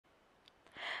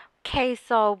Okay,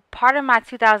 so part of my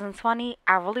 2020,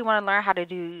 I really want to learn how to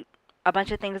do a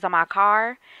bunch of things on my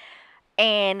car.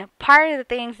 And part of the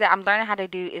things that I'm learning how to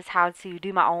do is how to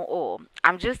do my own oil.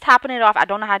 I'm just topping it off. I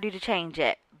don't know how to do the change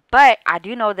yet. But I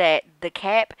do know that the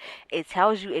cap, it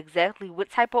tells you exactly what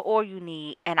type of oil you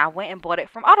need. And I went and bought it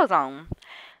from AutoZone.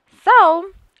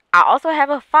 So I also have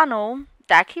a funnel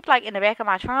that I keep like in the back of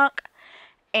my trunk.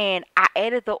 And I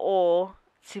added the oil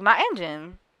to my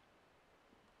engine.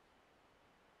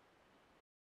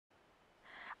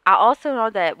 I also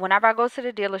know that whenever I go to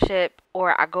the dealership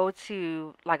or I go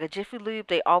to like a Jiffy Lube,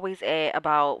 they always add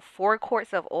about 4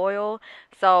 quarts of oil.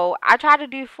 So I tried to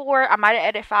do four. I might have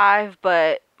added five,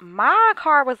 but my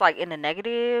car was like in the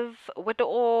negative with the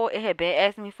oil. It had been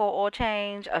asking me for an oil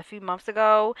change a few months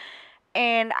ago,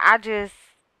 and I just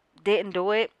didn't do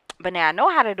it. But now I know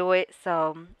how to do it,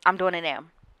 so I'm doing it now.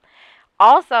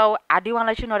 Also, I do want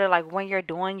to let you know that like when you're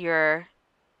doing your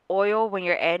oil, when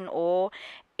you're adding oil,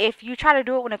 if you try to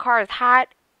do it when the car is hot,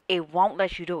 it won't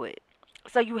let you do it.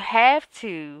 So you have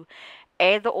to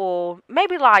add the oil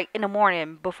maybe like in the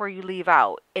morning before you leave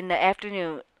out, in the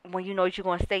afternoon when you know that you're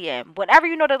going to stay in. Whenever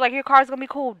you know that like your car's going to be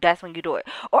cool, that's when you do it.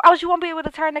 Or else you won't be able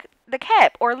to turn the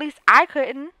cap, or at least I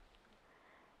couldn't.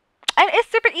 And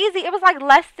it's super easy. It was like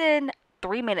less than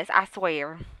 3 minutes, I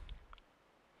swear.